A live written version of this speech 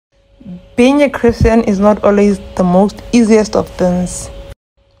Being a Christian is not always the most easiest of things.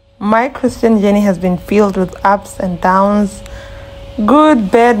 My Christian journey has been filled with ups and downs,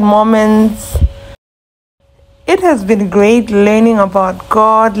 good, bad moments. It has been great learning about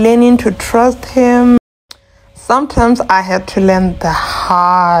God, learning to trust Him. Sometimes I had to learn the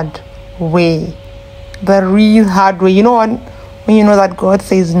hard way, the real hard way. You know what? When you know that God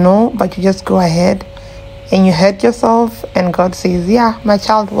says no, but you just go ahead and you hurt yourself, and God says, yeah, my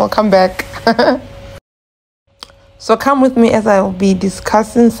child, welcome back. So come with me as I will be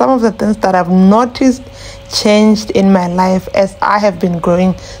discussing some of the things that I've noticed changed in my life as I have been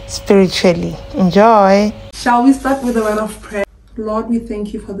growing spiritually. Enjoy. Shall we start with a word of prayer? Lord, we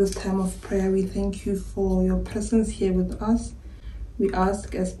thank you for this time of prayer. We thank you for your presence here with us. We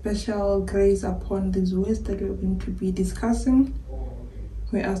ask a special grace upon these words that we're going to be discussing.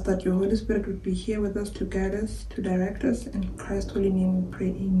 We ask that your Holy Spirit would be here with us to guide us, to direct us. In Christ's holy name we pray,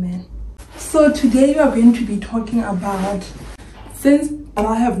 amen. So today we are going to be talking about things that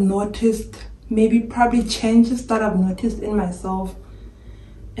I have noticed, probably changes that I've noticed in myself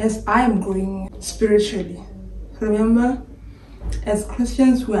as I am growing spiritually. Remember, as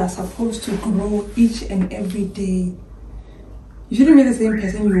Christians, we are supposed to grow each and every day. You shouldn't be the same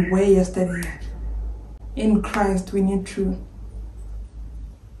person you were yesterday. In Christ, we need to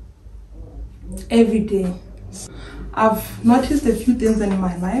every day. I've noticed a few things in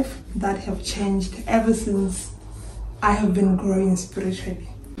my life that have changed ever since I have been growing spiritually.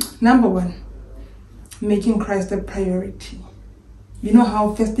 Number one, making Christ a priority. You know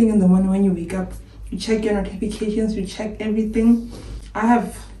how first thing in the morning when you wake up, you check your notifications, you check everything. I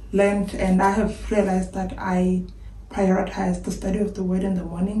have learned and I have realized that I prioritize the study of the word in the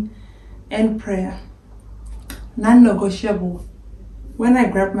morning and prayer. Non-negotiable. When I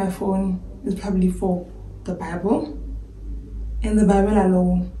grab my phone, it's probably for the Bible and the Bible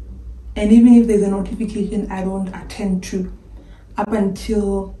alone. And even if there's a notification I don't attend to up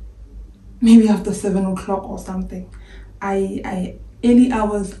until maybe after 7 o'clock or something, early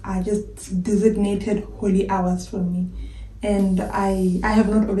hours are just designated holy hours for me. And I have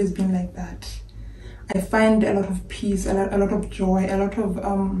not always been like that. I find a lot of peace, a lot of joy, a lot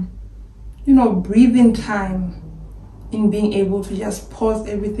of breathing time in being able to just pause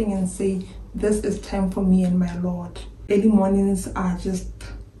everything and say, this is time for me and my Lord. Early mornings are just,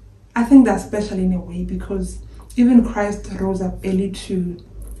 I think they're special in a way because even Christ rose up early too.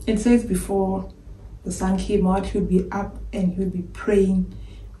 It says before the sun came out, he would be up and he would be praying.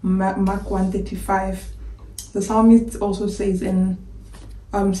 Mark 1:35. The psalmist also says in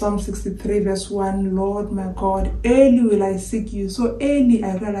Psalm 63 verse 1, Lord my God, early will I seek you. So early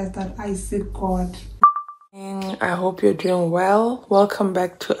I realized that I seek God. I hope you're doing well. Welcome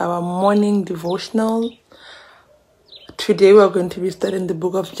back to our morning devotional. Today we're going to be studying the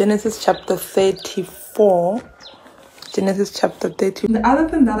book of Genesis chapter 34. Genesis chapter 30. The other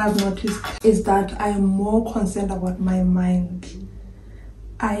thing that I've noticed is that I am more concerned about my mind.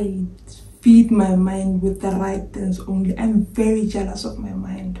 I feed my mind with the right things only. I'm very jealous of my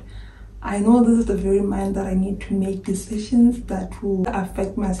mind. I know this is the very mind that I need to make decisions that will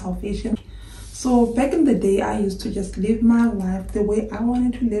affect my salvation. So back in the day, I used to just live my life the way I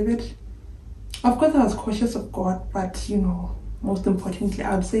wanted to live it. Of course, I was cautious of God, but most importantly,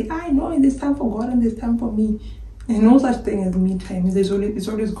 I would say, I know there's time for God and there's time for me. And no such thing as me time. It's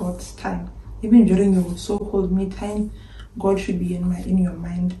always God's time. Even during your so-called me time, God should be in your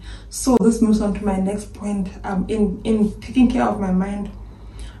mind. So this moves on to my next point. In taking care of my mind,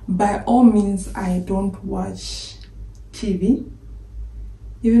 by all means, I don't watch TV.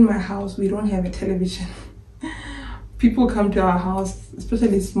 Even my house, we don't have a television. People come to our house,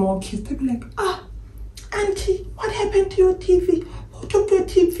 especially small kids, they'll be like, auntie, what happened to your TV? Who took your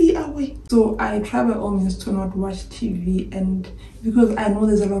TV away? So I try by all means to not watch TV, and because I know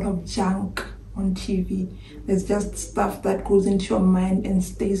there's a lot of junk on TV. There's just stuff that goes into your mind and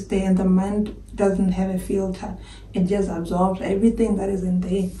stays there, and the mind doesn't have a filter. It just absorbs everything that is in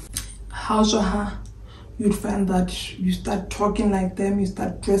there. You'd find that you start talking like them, you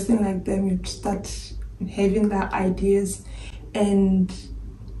start dressing like them, you start having their ideas, and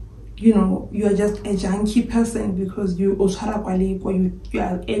you are just a junky person because you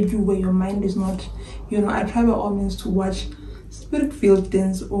are everywhere. Your mind is not, I try by all means to watch spirit-filled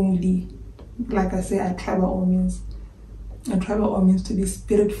things only. Like I say, I try by all means to be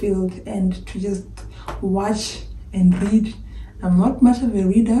spirit-filled and to just watch and read. I'm not much of a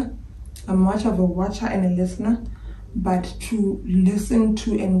reader. I'm much of a watcher and a listener, but to listen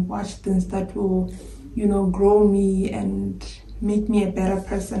to and watch things that will, grow me and make me a better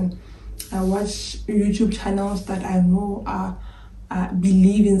person. I watch YouTube channels that I know are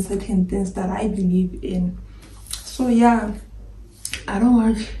believe in certain things that I believe in. So yeah, I don't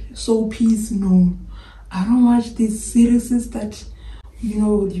watch soapies, no. I don't watch these series that, you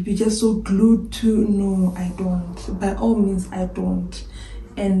know, you be just so glued to. No, I don't. By all means, I don't.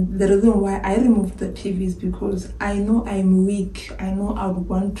 And the reason why I removed the TV is because I know I'm weak. I know I would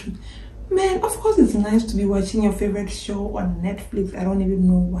want to. Man, of course it's nice to be watching your favorite show on Netflix. I don't even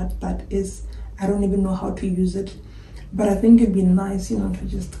know what that is. I don't even know how to use it. But I think it'd be nice, you know, to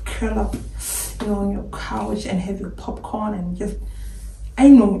just curl up, you know, on your couch and have your popcorn and just... I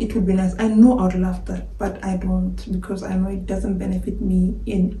know it would be nice. I know I would love that, but I don't, because I know it doesn't benefit me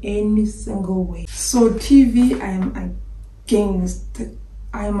in any single way. So TV, I'm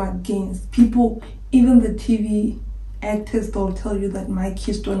against people. Even the TV actors, they'll tell you that my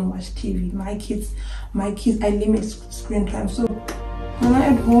kids don't watch TV. My kids, I limit screen time. So when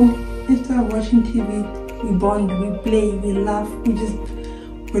I'm at home, instead of watching TV, we bond, we play, we laugh,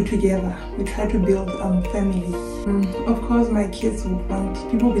 we're together. We try to build family. Of course, my kids would want,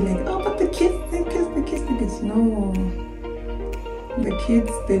 people be like, oh, but the kids. No, the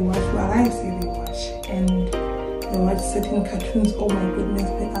kids, they watch what I say they watch, and they watch certain cartoons. Oh my goodness,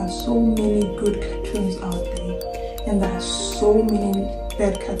 there are so many good cartoons out there, and there are so many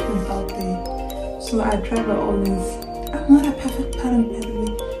bad cartoons out there. So I try by all means. I'm not a perfect parent, by the way.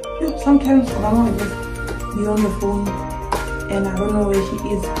 You know, sometimes Mama will just be on the phone, and I don't know where she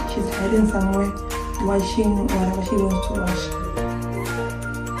is. She's hiding somewhere, watching whatever she wants to watch.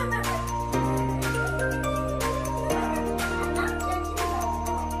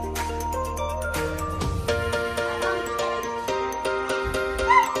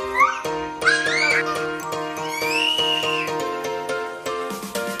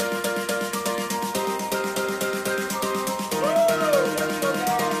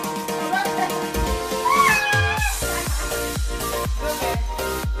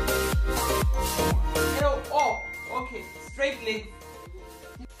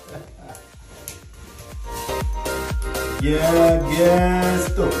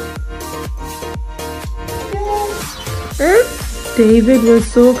 David was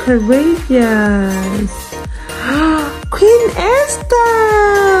so courageous. Queen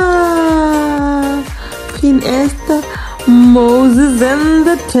Esther, Moses and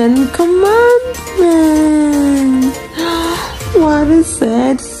the 10 Commandments. What a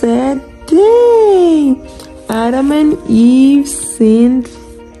sad day. Adam and Eve sinned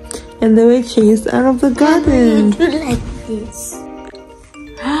and they were chased out of the garden. Like this.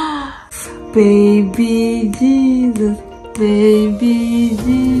 Baby Jesus,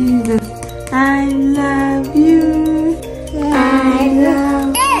 I love you. I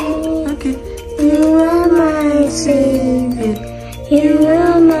love you. Okay. You are my savior. You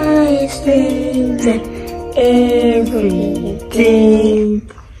are my savior. Every day.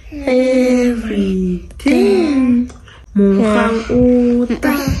 Mukhang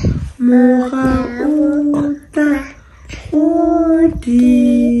uta,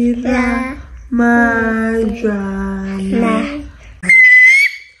 udira majwana.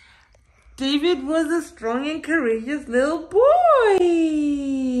 David was a strong and courageous little boy.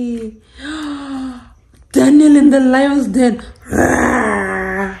 Daniel in the lion's den.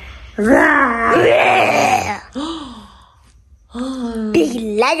 Big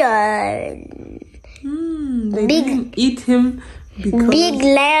lion. They didn't eat him because... Big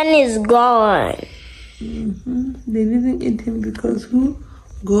lion is gone. They didn't eat him because who?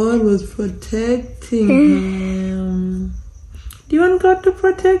 God was protecting him. Do you want God to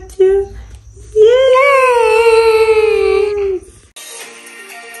protect you? Yes!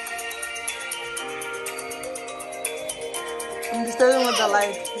 I'm starting with the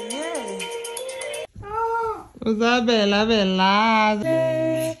light. Yay! Isabella,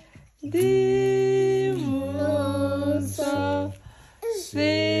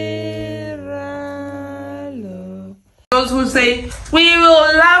 those who say, we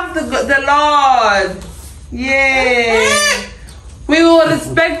will love the Lord. Yeah. We will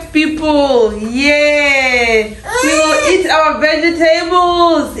respect people. Yeah. We will eat our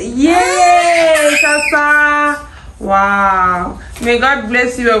vegetables. Yeah. Sasa. Wow. May God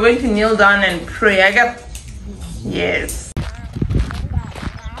bless you. We're going to kneel down and pray. Yes.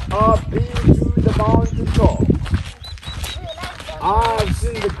 Up into the mountain top. I've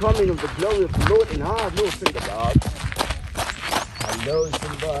seen the coming of the glory of the Lord, and I have no sin about. I know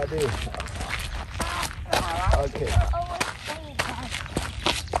somebody. Okay.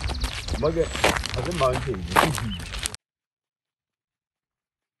 Mugger, as a mountain.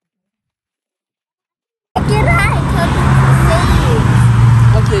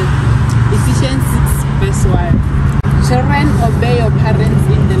 Okay. Ephesians 6 verse 1. Children, obey your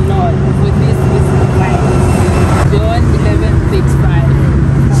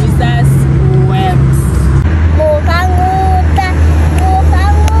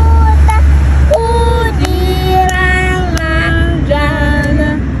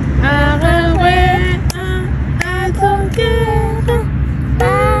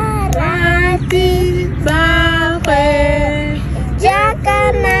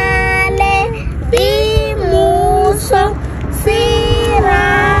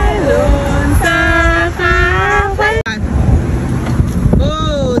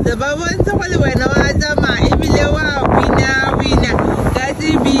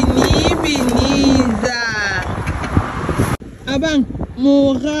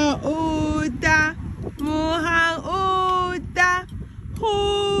Moga uta,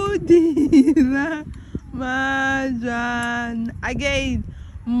 hudira majan. Again,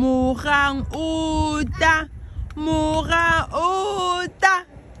 moga uta,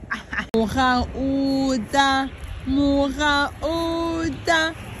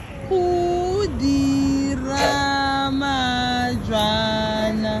 hudira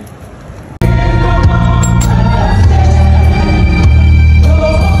majan.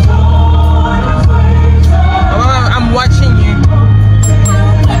 I'm watching you.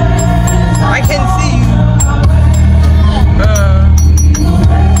 I can see you.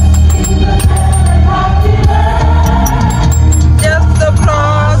 Just the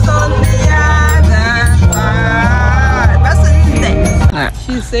cross on the other side. That's it.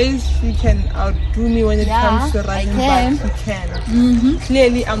 She says she can outdo me when it comes to running, but she can.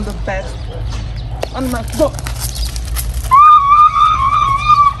 Clearly, I'm the best. On my foot.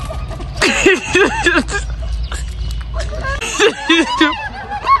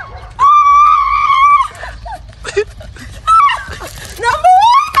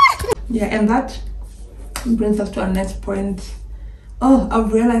 Yeah, and that brings us to our next point. Oh,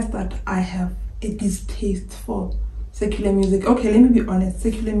 I've realized that I have a distaste for secular music. Okay, let me be honest.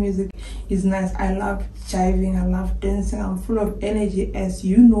 Secular music is nice. I love jiving. I love dancing. I'm full of energy, as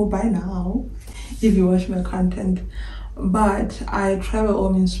you know by now, if you watch my content. But I try by all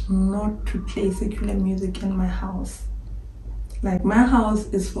means not to play secular music in my house. Like, my house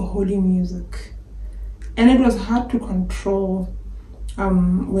is for holy music. And it was hard to control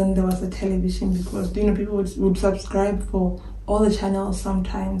when there was a television, because, you know, people would subscribe for all the channels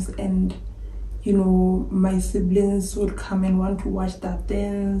sometimes, and, you know, my siblings would come and want to watch that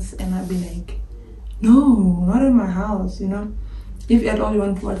dance, and I'd be like, no, not in my house, you know. If at all you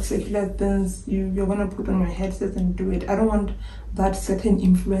want to watch secular things, you're gonna put on your headset and do it. I don't want that certain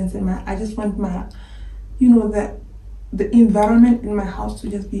influence in my, I just want my, you know, the environment in my house to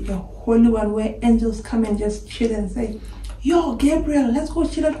just be a holy one, where angels come and just chill and say, yo, Gabriel, let's go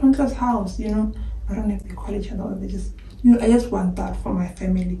chill at Hunter's house, you know. I don't know if they call each other, or they just, you know, I just want that for my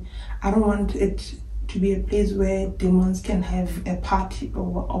family. I don't want it to be a place where demons can have a party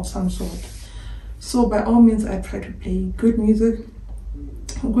or some sort. So by all means, I try to play good music,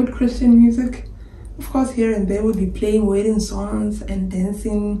 good Christian music. Of course, here and there we'll be playing wedding songs and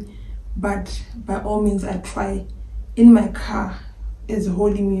dancing, but by all means, I try. In my car is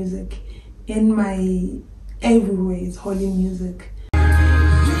holy music. In my everywhere is holy music.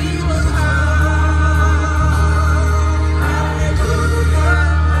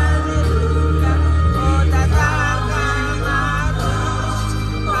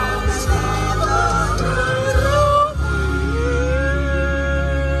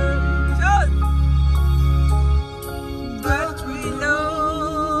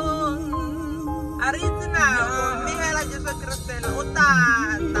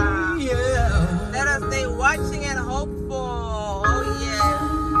 Let us stay watching and hopeful. Oh yeah.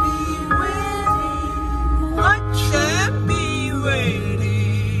 Watch and be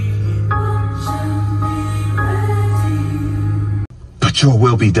waiting. But your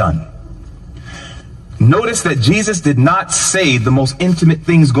will be done. Notice that Jesus did not say the most intimate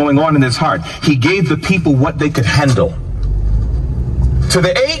things going on in his heart. He gave the people what they could handle. To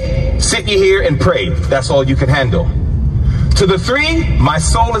the 8, sit ye here and pray. That's all you can handle. To the 3, my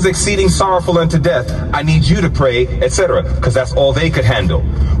soul is exceeding sorrowful unto death. I need you to pray, etc. Because that's all they could handle.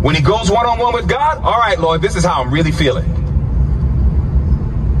 When he goes one-on-one with God, all right, Lord, this is how I'm really feeling.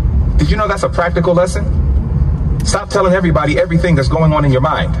 Did you know that's a practical lesson? Stop telling everybody everything that's going on in your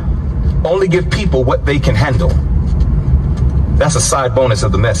mind. Only give people what they can handle. That's a side bonus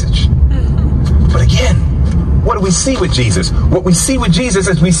of the message. But again, what do we see with Jesus? What we see with Jesus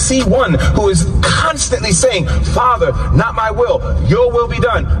is we see one who is constantly saying, Father, not my will, your will be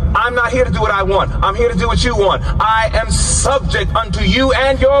done. I'm not here to do what I want. I'm here to do what you want. I am subject unto you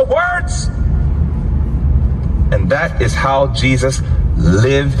and your words. And that is how Jesus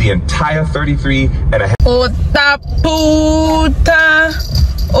lived the entire 33 and a half. Ota puta,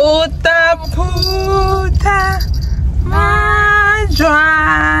 Madonna.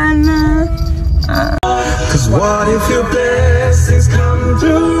 Cause what if your blessings come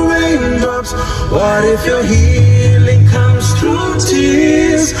through raindrops? What if your healing comes through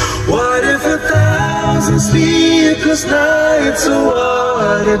tears? What if 1,000 sleepless nights are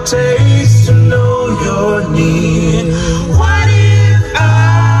what it takes to know you're near? What if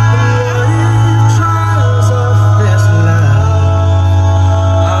trials of this life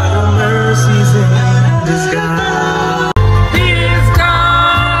are your mercies in disguise?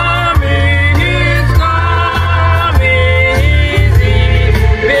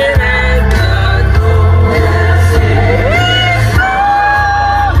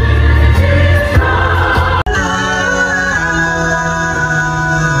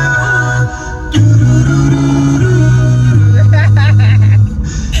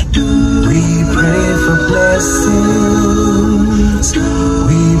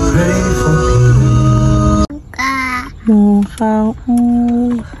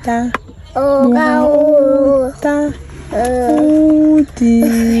 uta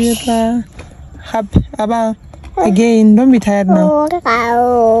utira. Abang, again, don't be tired now.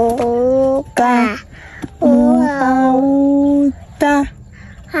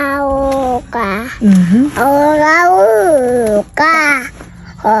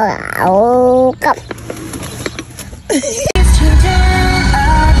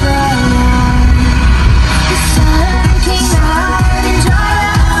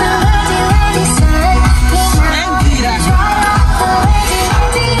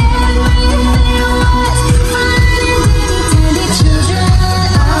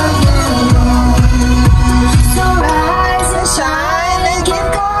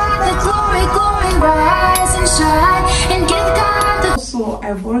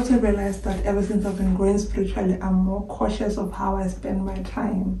 I've also realized that ever since I've been growing spiritually, I'm more cautious of how I spend my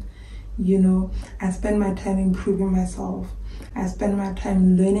time. You know, I spend my time improving myself. I spend my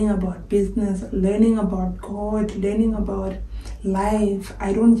time learning about business, learning about God, learning about life.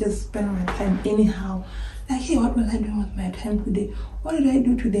 I don't just spend my time anyhow. Like, hey, what was I doing with my time today? What did I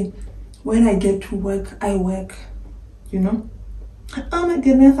do today? When I get to work, I work, you know. Oh my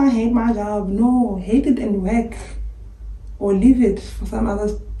goodness, I hate my job. No, hate it and work. Or leave it for some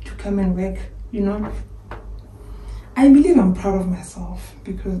others to come and work, you know. I believe I'm proud of myself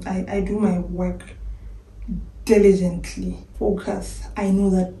because I do my work diligently, focus. I know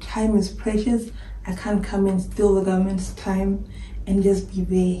that time is precious. I can't come and steal the government's time and just be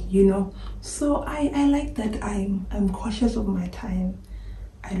there, you know. So I like that I'm cautious of my time.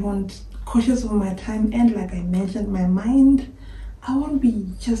 Cautious of my time, and like I mentioned, my mind, I won't be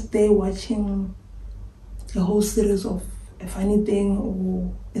just there watching a whole series of a funny thing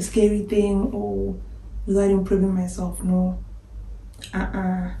or a scary thing or without improving myself. No.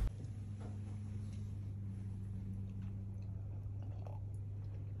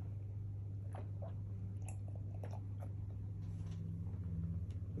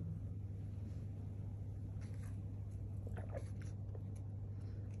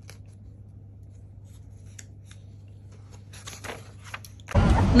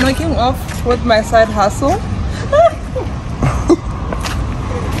 Knocking off with my side hustle.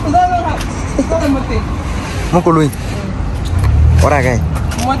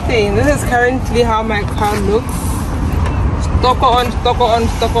 This is currently how my car looks. Stock on, stock on,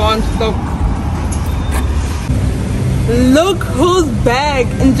 stock on, stock. Look who's back.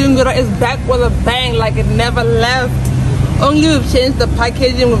 Njungura is back with a bang, like it never left. Only we've changed the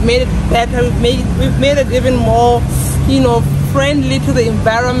packaging, we've made it better, we've made it even more, you know, friendly to the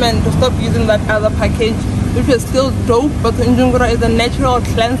environment, to stop using that other package, which is still dope. But Njungura is a natural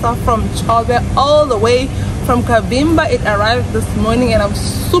cleanser from Chobe all the way from Kavimba. It arrived this morning and I'm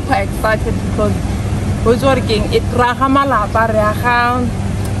super excited because we're working it.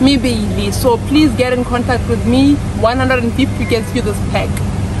 So please get in contact with me. 150 gets you this pack.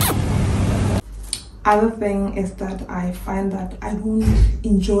 Other thing is that I find that I don't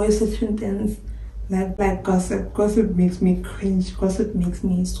enjoy certain things like gossip. Gossip makes me cringe. Gossip makes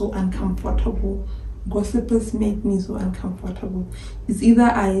me so uncomfortable. Gossipers make me so uncomfortable. It's either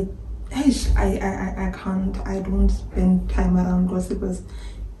I can't. I don't spend time around gossipers.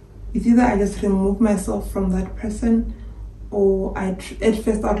 It's either I just remove myself from that person, or at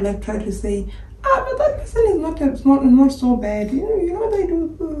first I'd like try to say, but that person is not so bad. You know what I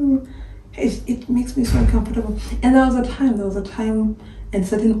do. It makes me so uncomfortable. And there was a time, and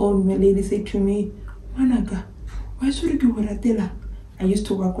certain old lady said to me, Managa, why should you go to I used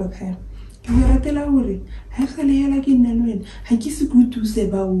to work with her.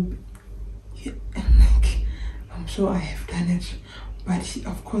 I'm sure I have done it, but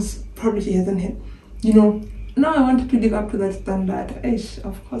of course probably she hasn't had, you know. Now I wanted to live up to that standard.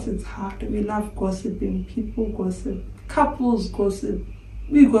 Of course it's hard. We love gossiping. People gossip, couples gossip,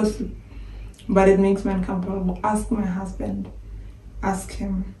 we gossip, but it makes me uncomfortable. Ask my husband, ask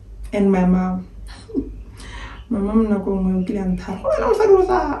him, and my mom. My mom not going to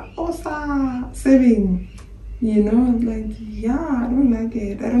saving, you know, like, yeah, I don't like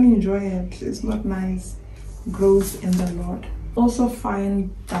it. I don't enjoy it. It's not nice. Growth in the Lord. Also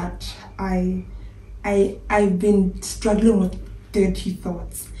find that I've been struggling with dirty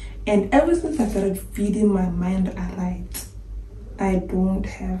thoughts, and ever since I started feeding my mind aright, I don't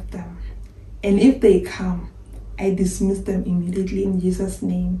have them. And if they come, I dismiss them immediately in Jesus'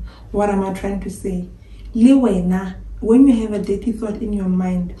 name. What am I trying to say? When you have a dirty thought in your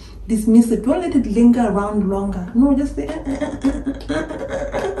mind, dismiss it. Don't let it linger around longer. No, just say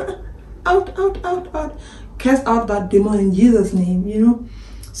out. Cast out that demon in Jesus' name, you know.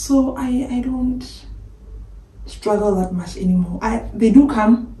 So I don't struggle that much anymore. They do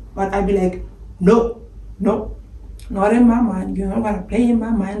come, but I'd be like, no, not in my mind. You're not gonna play in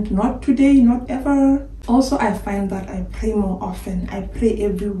my mind. Not today, not ever. Also, I find that I pray more often. I pray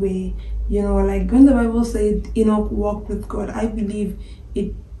everywhere. You know, like when the Bible said Enoch walked with God, I believe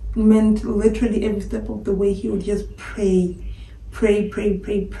it meant literally every step of the way he would just pray. Prayer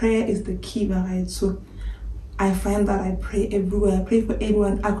is the key, right? So I find that I pray everywhere. I pray for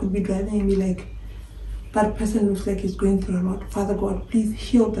everyone. I could be driving and be like, that person looks like he's going through a lot. Father God, please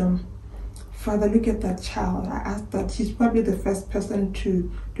heal them. Father, look at that child. I asked that. She's probably the first person to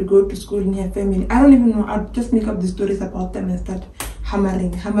go to school in her family. I don't even know. I'll just make up the stories about them and start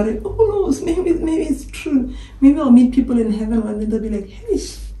hammering. Who knows? Maybe it's true. Maybe I'll meet people in heaven one day. They'll be like, hey,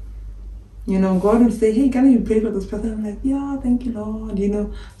 you know, God will say, hey, can you pray for this person? I'm like, yeah, thank you, Lord. You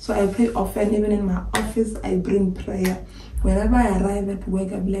know, so I pray often. Even in my office, I bring prayer. Whenever I arrive at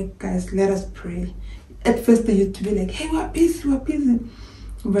work, I'm like, guys, let us pray. At first, they used to be like, hey, we're busy.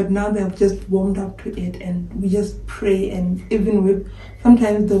 But now they've just warmed up to it, and we just pray. And even with,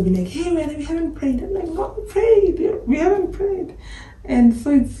 sometimes they'll be like, hey, we haven't prayed. I'm like, no, we prayed. We haven't prayed. And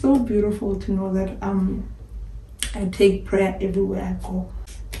so it's so beautiful to know that I take prayer everywhere I go.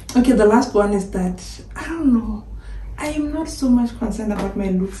 Okay, the last one is that, I don't know, I am not so much concerned about my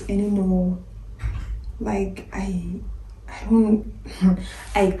looks anymore. Like, I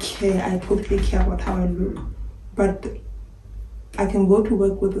care. I totally care about how I look. But I can go to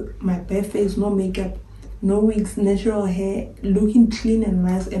work with my bare face, no makeup, no wigs, natural hair, looking clean and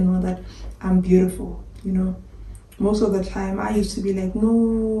nice, and know that I'm beautiful, you know. Most of the time, I used to be like,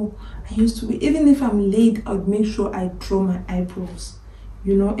 no, even if I'm late, I would make sure I draw my eyebrows,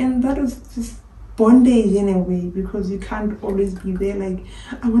 you know. And that is just bondage in a way, because you can't always be there like,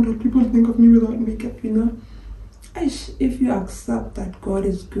 I want what people think of me without makeup, you know. If you accept that God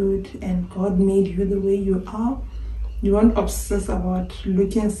is good and God made you the way you are, you won't obsess about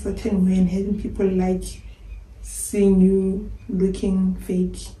looking a certain way and having people like seeing you looking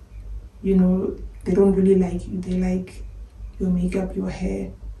fake. You know, they don't really like you. They like your makeup, your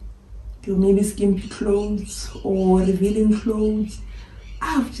hair, your maybe skimpy clothes or revealing clothes.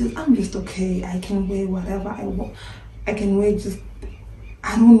 I'm just okay. I can wear whatever I want. I can wear just,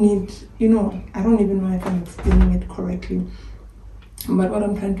 I don't need, you know, I don't even know if I'm explaining it correctly. But what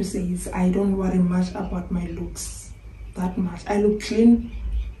I'm trying to say is I don't worry much about my looks that much. I look clean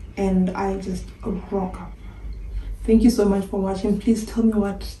and I just rock up. Thank you so much for watching. Please tell me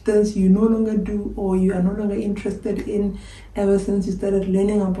what things you no longer do or you are no longer interested in ever since you started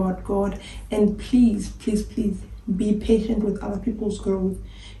learning about God. And please be patient with other people's growth.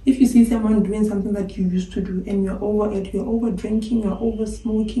 If you see someone doing something that you used to do and you're over it, you're over drinking, you're over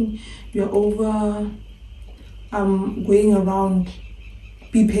smoking, you're over going around,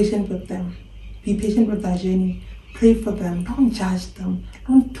 be patient with them. Be patient with their journey. Pray for them. Don't judge them.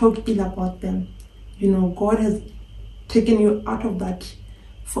 Don't talk ill about them. You know, God has taken you out of that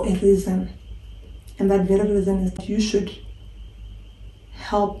for a reason. And that very reason is that you should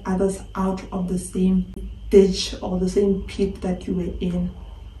help others out of the same ditch or the same pit that you were in.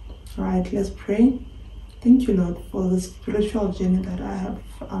 All right, let's pray. Thank you, Lord, for the spiritual journey that I have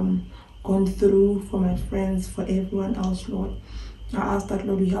gone through, for my friends, for everyone else, Lord. I ask that,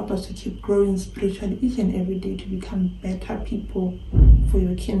 Lord, you help us to keep growing spiritually each and every day to become better people for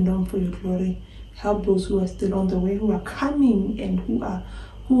your kingdom, for your glory. Help those who are still on the way, who are coming, and who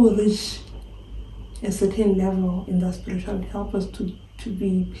will reach a certain level in the spiritual. Help us to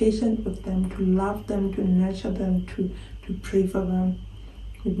be patient with them, to love them, to nurture them, to pray for them.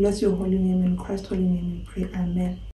 We bless your holy name. In Christ's holy name we pray. Amen.